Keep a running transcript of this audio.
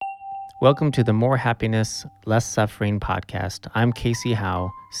Welcome to the More Happiness, Less Suffering podcast. I'm Casey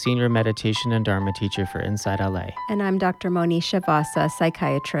Howe, Senior Meditation and Dharma Teacher for Inside LA. And I'm Dr. Monisha Vasa,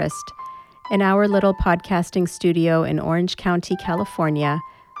 psychiatrist. In our little podcasting studio in Orange County, California,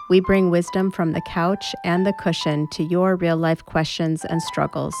 we bring wisdom from the couch and the cushion to your real-life questions and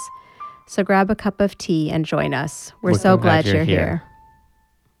struggles. So grab a cup of tea and join us. We're so glad you're here.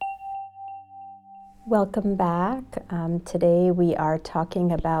 Welcome back. Today we are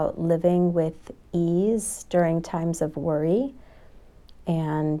talking about living with ease during times of worry.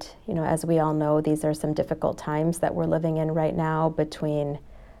 And, as we all know, these are some difficult times that we're living in right now between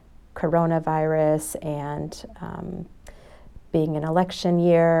coronavirus and being an election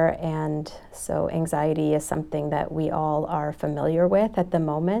year. And so anxiety is something that we all are familiar with at the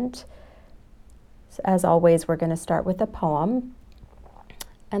moment. So as always, we're going to start with a poem.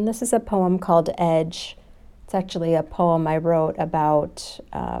 And this is a poem called Edge. It's actually a poem I wrote about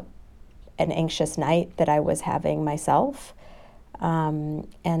an anxious night that I was having myself. And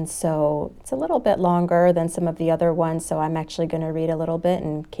so it's a little bit longer than some of the other ones, so I'm actually going to read a little bit,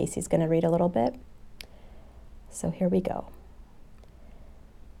 and Casey's going to read a little bit. So here we go.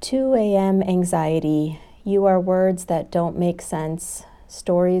 2 a.m. anxiety. You are words that don't make sense,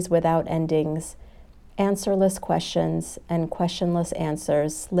 stories without endings, answerless questions and questionless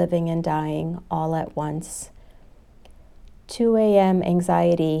answers, living and dying all at once. 2 a.m.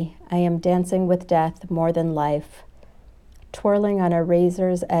 anxiety. I am dancing with death more than life, twirling on a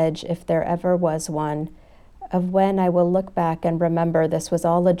razor's edge if there ever was one, of when I will look back and remember this was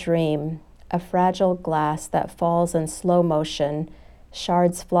all a dream, a fragile glass that falls in slow motion,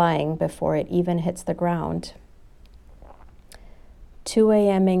 shards flying before it even hits the ground. 2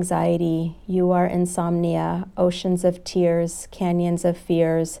 a.m. anxiety, you are insomnia, oceans of tears, canyons of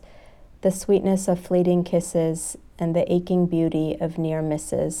fears, the sweetness of fleeting kisses, and the aching beauty of near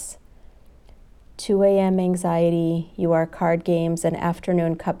misses. 2 a.m. anxiety, you are card games and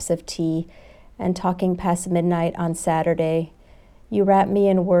afternoon cups of tea, and talking past midnight on Saturday. You wrap me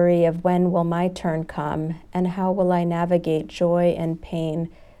in worry of when will my turn come, and how will I navigate joy and pain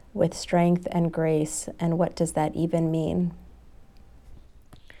with strength and grace, and what does that even mean?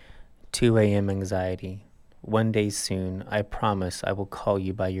 2 a.m. anxiety. One day soon, I promise I will call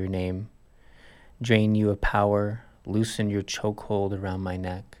you by your name. Drain you of power, loosen your chokehold around my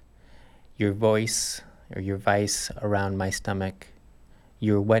neck. Your voice or your vice around my stomach.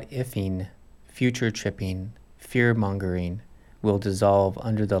 Your what-ifing, future-tripping, fear-mongering will dissolve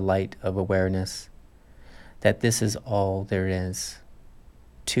under the light of awareness that this is all there is.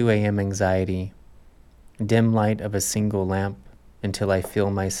 2 a.m. anxiety. Dim light of a single lamp, until I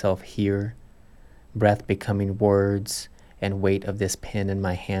feel myself here, breath becoming words and weight of this pen in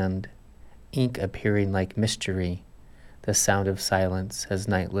my hand, ink appearing like mystery, the sound of silence as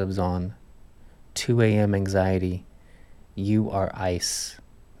night lives on. 2 a.m. anxiety, you are ice,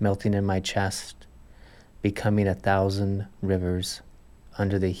 melting in my chest, becoming 1,000 rivers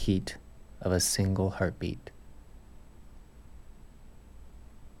under the heat of a single heartbeat.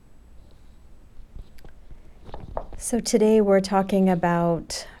 So today we're talking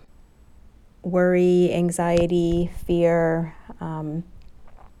about worry, anxiety, fear,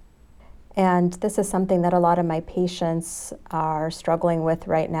 and this is something that a lot of my patients are struggling with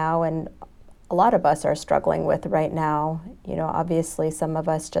right now, and a lot of us are struggling with right now. Obviously some of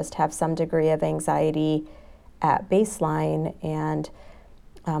us just have some degree of anxiety at baseline, and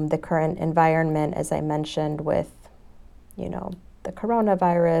the current environment, as I mentioned, with, the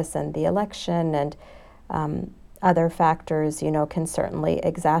coronavirus and the election and other factors, can certainly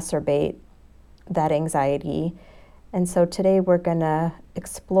exacerbate that anxiety. And so today we're going to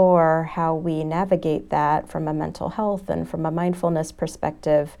explore how we navigate that from a mental health and from a mindfulness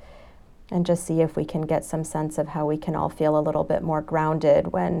perspective, and just see if we can get some sense of how we can all feel a little bit more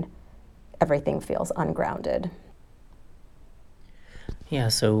grounded when everything feels ungrounded. Yeah,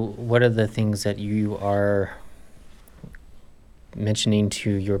 so what are the things that you are mentioning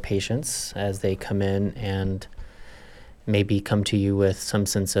to your patients as they come in and maybe come to you with some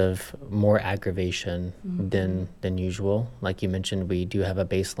sense of more aggravation than usual? Like you mentioned, we do have a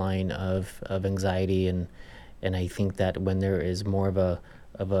baseline of anxiety, and I think that when there is more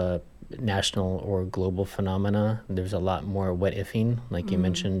of a national or global phenomena, there's a lot more what-ifing, like you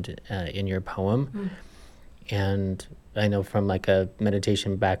mentioned in your poem. And I know from like a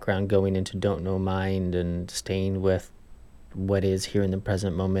meditation background, going into don't know mind and staying with what is here in the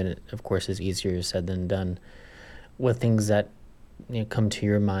present moment, of course, is easier said than done. What things that come to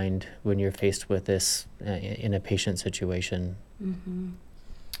your mind when you're faced with this in a patient situation?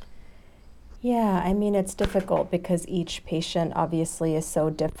 Yeah, I mean, it's difficult because each patient obviously is so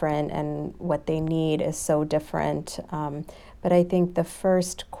different and what they need is so different. But I think the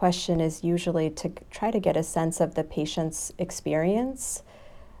first question is usually to try to get a sense of the patient's experience.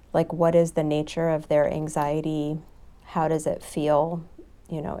 Like, what is the nature of their anxiety? How does it feel,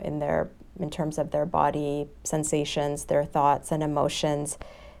 in terms of their body sensations, their thoughts and emotions,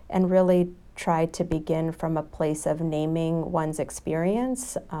 and really try to begin from a place of naming one's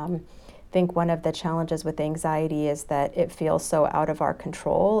experience. I think one of the challenges with anxiety is that it feels so out of our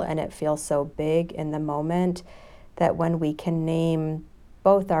control and it feels so big in the moment that when we can name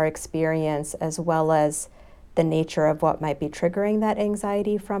both our experience as well as the nature of what might be triggering that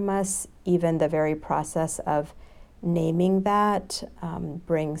anxiety from us, even the very process of naming that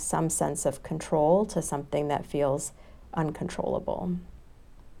brings some sense of control to something that feels uncontrollable.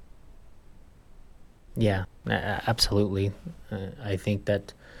 Yeah, absolutely. I think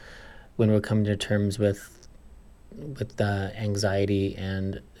that when we're coming to terms with the anxiety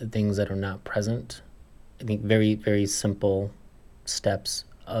and things that are not present, I think very, very simple steps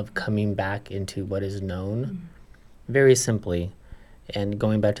of coming back into what is known, very simply, and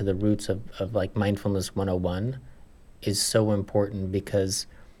going back to the roots of like mindfulness 101 is so important because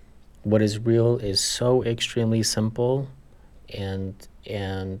what is real is so extremely simple and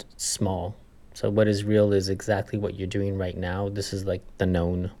small. So what is real is exactly what you're doing right now. This is like the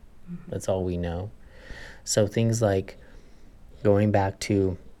known. That's all we know. So things like going back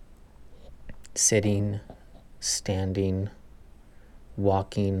to sitting, standing,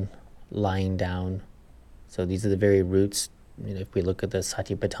 walking, lying down. So these are the very roots. If we look at the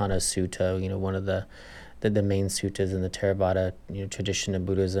Satipatthana Sutta, one of the main suttas in the Theravada tradition of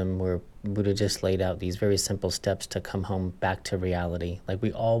Buddhism, where Buddha just laid out these very simple steps to come home back to reality. Like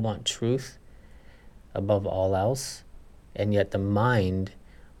we all want truth above all else, and yet the mind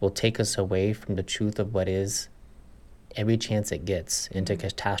will take us away from the truth of what is every chance it gets, into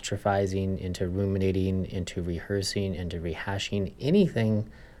catastrophizing, into ruminating, into rehearsing, into rehashing anything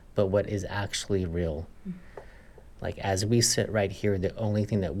but what is actually real. Like as we sit right here, the only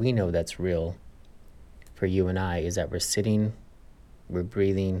thing that we know that's real for you and I is that we're sitting, we're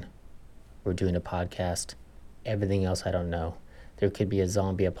breathing, we're doing a podcast. Everything else I don't know. There could be a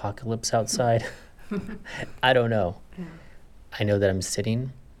zombie apocalypse outside. I don't know. Yeah. I know that I'm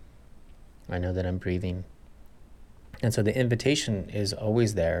sitting. I know that I'm breathing. And so the invitation is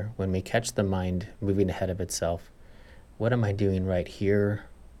always there when we catch the mind moving ahead of itself. What am I doing right here,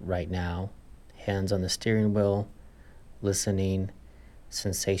 right now? Hands on the steering wheel, listening,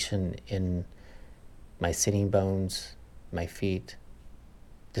 sensation in my sitting bones, my feet.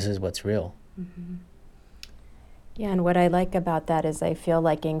 This is what's real. Mm-hmm. Yeah, and what I like about that is I feel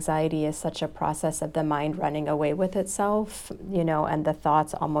like anxiety is such a process of the mind running away with itself, and the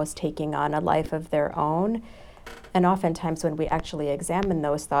thoughts almost taking on a life of their own. And oftentimes when we actually examine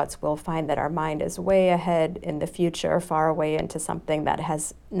those thoughts, we'll find that our mind is way ahead in the future, far away into something that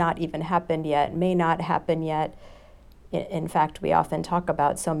has not even happened yet, may not happen yet. In fact, we often talk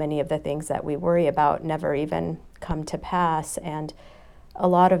about so many of the things that we worry about never even come to pass. And a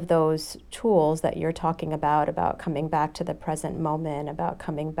lot of those tools that you're talking about coming back to the present moment, about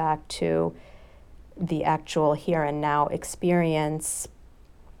coming back to the actual here and now experience,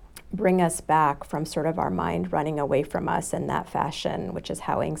 bring us back from sort of our mind running away from us in that fashion, which is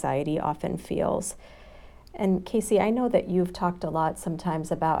how anxiety often feels. And Casey, I know that you've talked a lot sometimes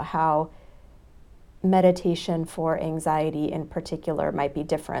about how meditation for anxiety in particular might be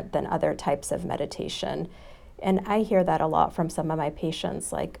different than other types of meditation. And I hear that a lot from some of my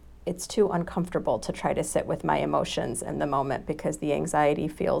patients, like it's too uncomfortable to try to sit with my emotions in the moment because the anxiety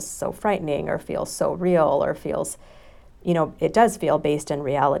feels so frightening or feels so real or feels, it does feel based in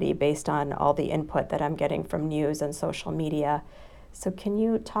reality, based on all the input that I'm getting from news and social media. So can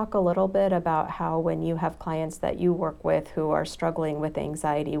you talk a little bit about how when you have clients that you work with who are struggling with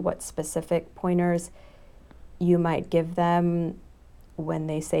anxiety, what specific pointers you might give them when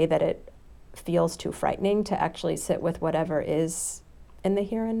they say that it feels too frightening to actually sit with whatever is in the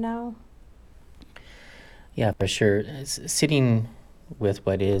here and now? Yeah, for sure. Sitting with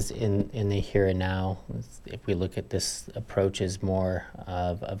what is in the here and now, if we look at this approach as more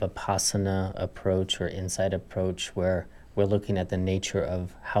of a Vipassana approach or insight approach where we're looking at the nature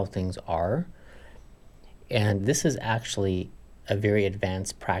of how things are. And this is actually a very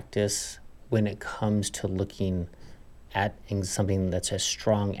advanced practice when it comes to looking at something that's as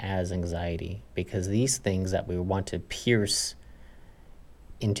strong as anxiety, because these things that we want to pierce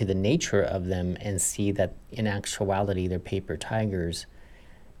into the nature of them and see that in actuality they're paper tigers,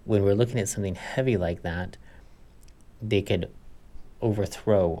 when we're looking at something heavy like that, they could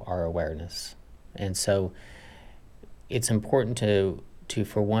overthrow our awareness. And so it's important to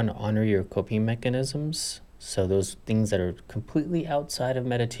for one, honor your coping mechanisms. So those things that are completely outside of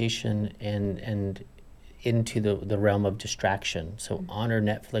meditation and into the realm of distraction. So honor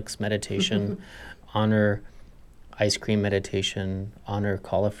Netflix meditation, honor ice cream meditation, honor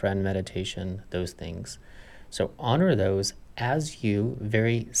call a friend meditation, those things. So honor those as you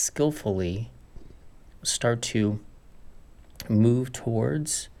very skillfully start to move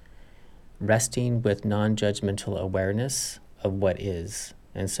towards resting with non-judgmental awareness of what is.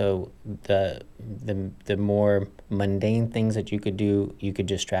 And so the more mundane things that you could do, you could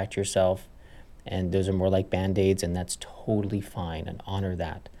distract yourself, and those are more like band-aids, and that's totally fine, and honor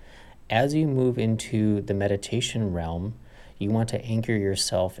that. As you move into the meditation realm, you want to anchor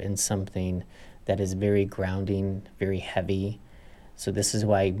yourself in something that is very grounding, very heavy. So this is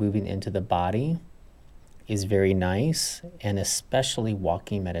why moving into the body is very nice, and especially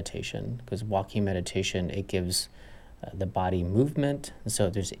walking meditation, because walking meditation, it gives the body movement. So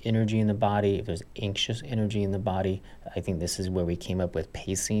if there's energy in the body, if there's anxious energy in the body, I think this is where we came up with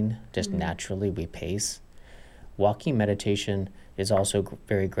pacing. Just naturally we pace. Walking meditation is also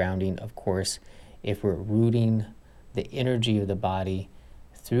very grounding, of course, if we're rooting the energy of the body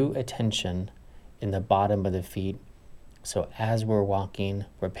through attention in the bottom of the feet. So as we're walking,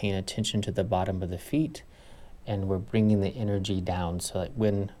 we're paying attention to the bottom of the feet, and we're bringing the energy down, so that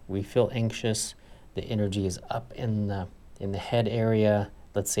when we feel anxious, the energy is up in the head area.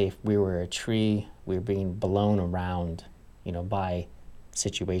 Let's say if we were a tree, we're being blown around, by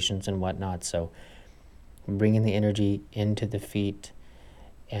situations and whatnot. So bringing the energy into the feet,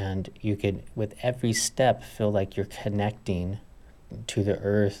 and you could, with every step, feel like you're connecting to the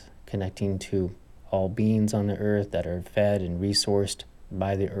earth, connecting to all beings on the earth that are fed and resourced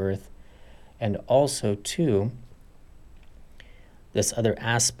by the earth. And also, too, this other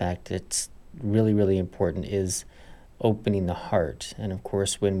aspect that's really, really important is opening the heart. And of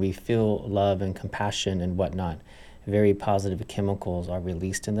course, when we feel love and compassion and whatnot, very positive chemicals are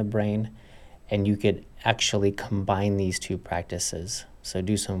released in the brain, and you could actually combine these two practices. So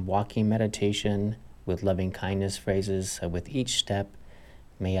do some walking meditation with loving kindness phrases. So with each step,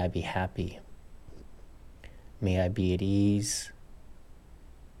 may I be happy. May I be at ease.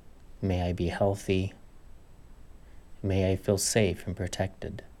 May I be healthy. May I feel safe and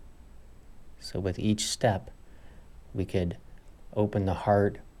protected. So with each step, we could open the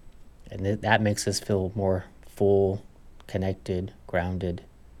heart, and that makes us feel more full, connected, grounded,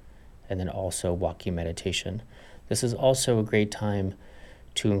 and then also walking meditation. This is also a great time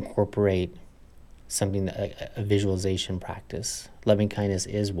to incorporate something, a visualization practice. Loving kindness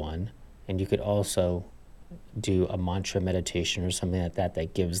is one, and you could also do a mantra meditation or something like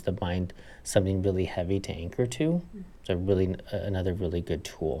that gives the mind something really heavy to anchor to. So really another really good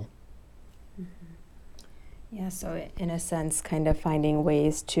tool. Yeah, so in a sense, kind of finding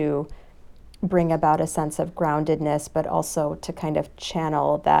ways to bring about a sense of groundedness, but also to kind of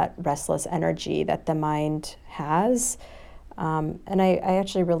channel that restless energy that the mind has. And I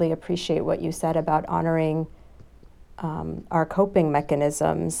actually really appreciate what you said about honoring our coping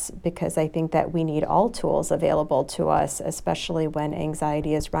mechanisms, because I think that we need all tools available to us, especially when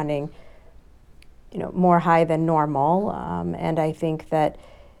anxiety is running, more high than normal. And I think that,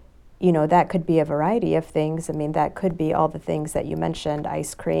 that could be a variety of things. I mean, that could be all the things that you mentioned: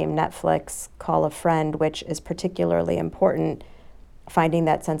 ice cream, Netflix, call a friend, which is particularly important. Finding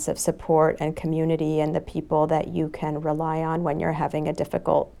that sense of support and community and the people that you can rely on when you're having a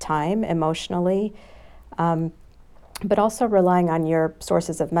difficult time emotionally. But also relying on your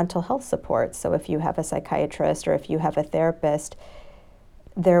sources of mental health support. So if you have a psychiatrist or if you have a therapist,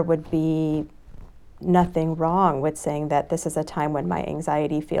 there would be nothing wrong with saying that this is a time when my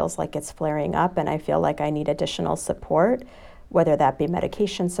anxiety feels like it's flaring up and I feel like I need additional support, whether that be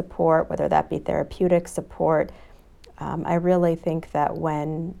medication support, whether that be therapeutic support. I really think that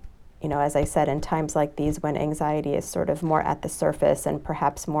when, as I said, in times like these, when anxiety is sort of more at the surface and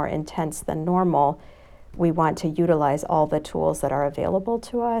perhaps more intense than normal, we want to utilize all the tools that are available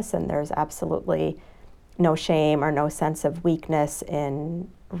to us, and there's absolutely no shame or no sense of weakness in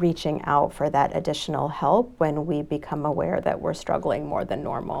reaching out for that additional help when we become aware that we're struggling more than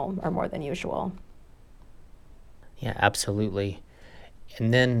normal or more than usual. Yeah, absolutely.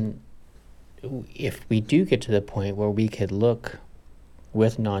 And then if we do get to the point where we could look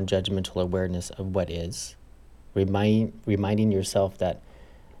with non-judgmental awareness of what is, reminding yourself that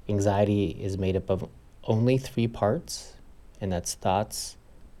anxiety is made up of only 3 parts, and that's thoughts,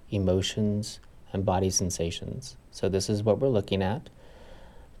 emotions, and body sensations. So this is what we're looking at.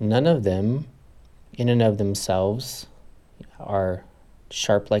 None of them, in and of themselves, are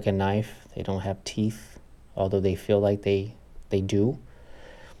sharp like a knife. They don't have teeth, although they feel like they do.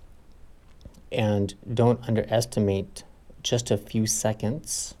 And don't underestimate just a few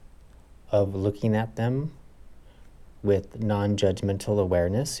seconds of looking at them with non-judgmental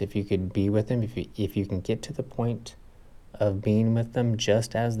awareness. If you could be with them, if you can get to the point of being with them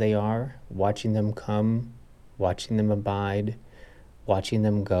just as they are, watching them come, watching them abide, watching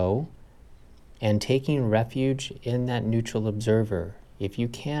them go, and taking refuge in that neutral observer. If you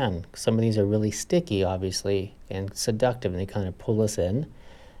can, some of these are really sticky, obviously, and seductive, and they kind of pull us in.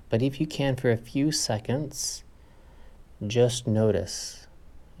 But if you can, for a few seconds, just notice,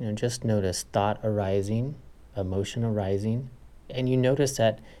 just notice thought arising, emotion arising, and you notice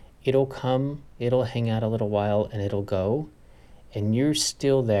that it'll come, it'll hang out a little while, and it'll go, and you're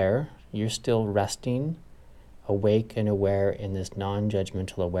still there, you're still resting, awake and aware in this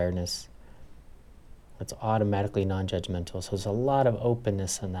non-judgmental awareness. It's automatically non-judgmental. So there's a lot of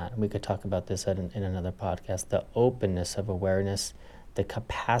openness in that. We could talk about this in another podcast. The openness of awareness, the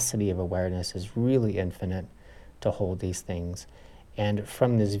capacity of awareness is really infinite to hold these things. And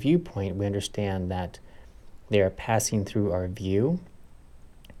from this viewpoint, we understand that they are passing through our view,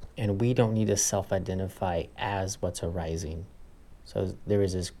 and we don't need to self-identify as what's arising. So there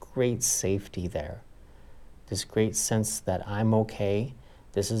is this great safety there, this great sense that I'm okay.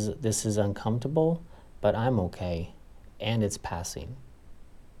 This is uncomfortable, but I'm okay, and it's passing.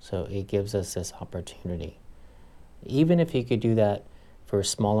 So it gives us this opportunity. Even if you could do that for a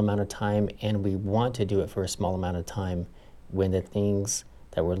small amount of time, and we want to do it for a small amount of time when the things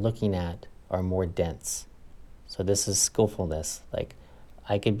that we're looking at are more dense. So this is skillfulness. Like,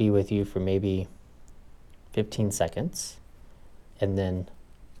 I could be with you for maybe 15 seconds, and then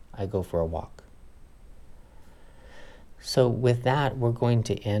I go for a walk. So with that, we're going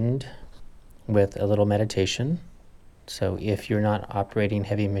to end with a little meditation. So if you're not operating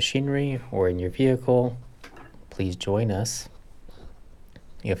heavy machinery or in your vehicle, please join us.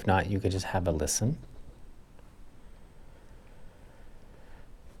 If not, you could just have a listen.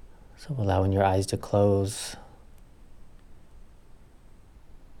 So allowing your eyes to close.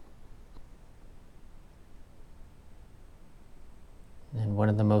 And one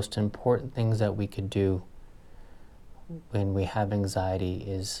of the most important things that we could do when we have anxiety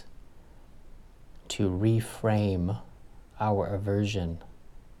is to reframe our aversion.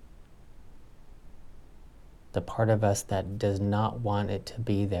 The part of us that does not want it to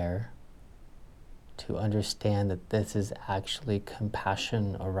be there, to understand that this is actually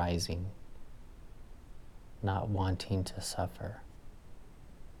compassion arising, not wanting to suffer.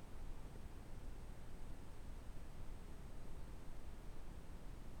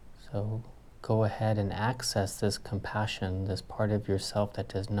 So go ahead and access this compassion, this part of yourself that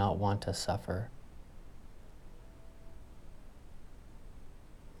does not want to suffer.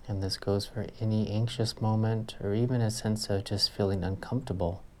 And this goes for any anxious moment or even a sense of just feeling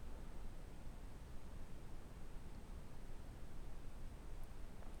uncomfortable.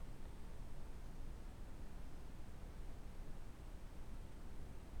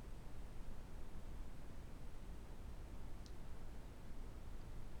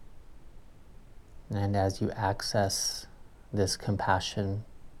 And as you access this compassion,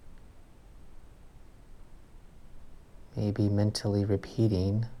 maybe mentally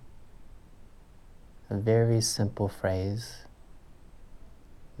repeating a very simple phrase,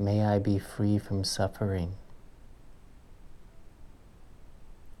 may I be free from suffering.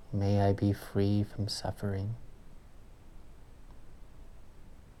 May I be free from suffering.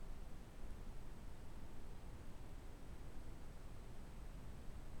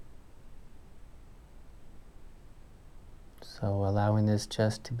 So allowing this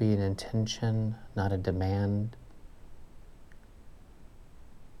just to be an intention, not a demand.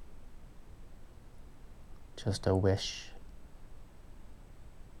 Just a wish.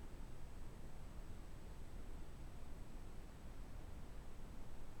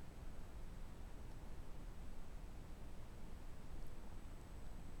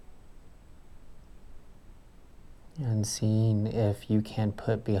 And seeing if you can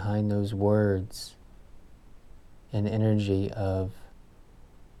put behind those words an energy of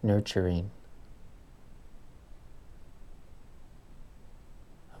nurturing,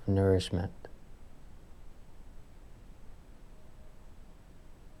 of nourishment.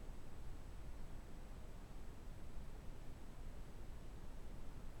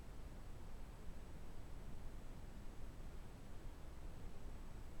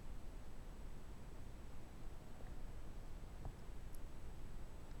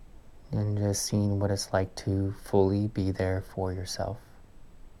 And just seeing what it's like to fully be there for yourself.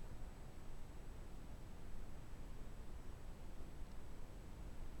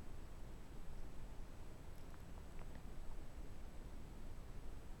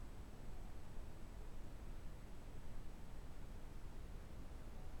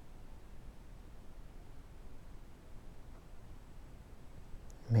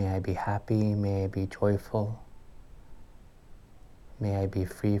 May I be happy, may I be joyful, may I be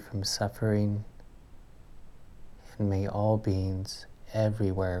free from suffering, and may all beings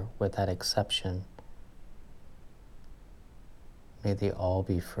everywhere without exception, may they all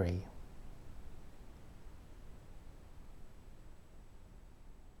be free.